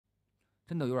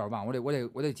真的有点忘。我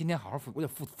得今天好好我得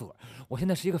负责。我现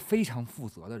在是一个非常负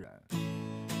责的人，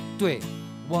对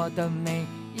我的每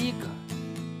一个。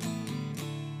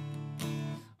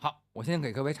好，我先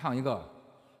给各位唱一个《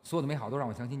所有的美好都让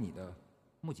我想起你》的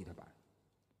木吉他版。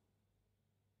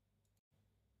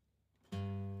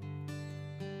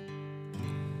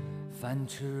饭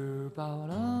吃饱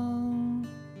了，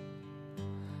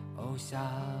哦，下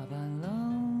班了，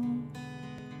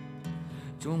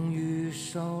终于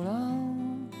瘦了，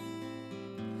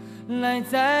赖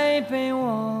在被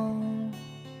窝，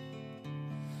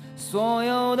所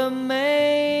有的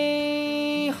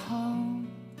美好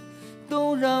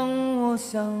都让我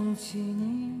想起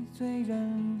你醉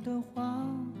人的话，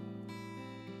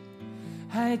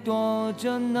还躲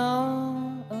着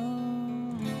呢。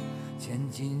钱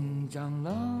紧张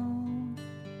了，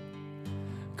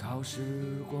考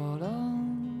试过了，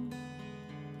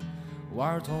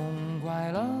玩痛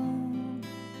快了，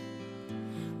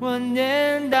晚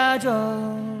点打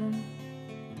折，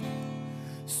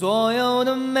所有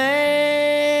的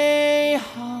美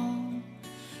好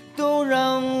都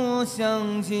让我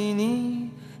想起你，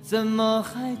怎么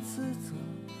还自责？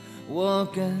我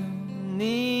跟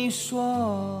你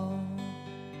说，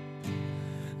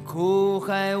苦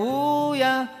海无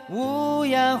涯，无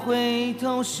涯回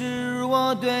头是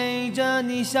我对着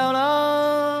你笑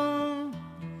了。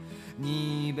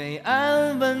你被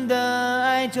安稳的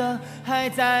爱着，还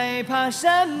在怕什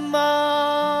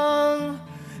么？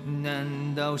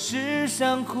难道世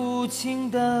上苦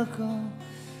情的歌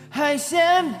还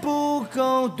嫌不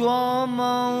够多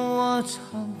吗？我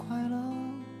唱快了，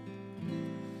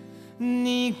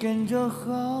你跟着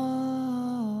和。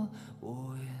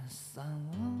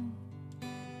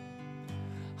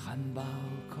汉堡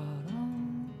可乐，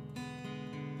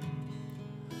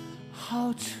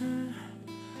好吃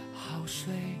好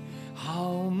睡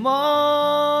好梦，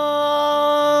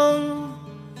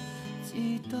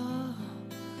记得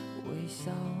微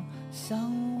笑向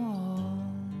我，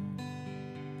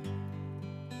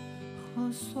和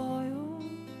所有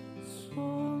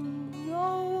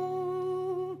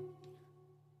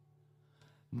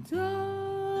的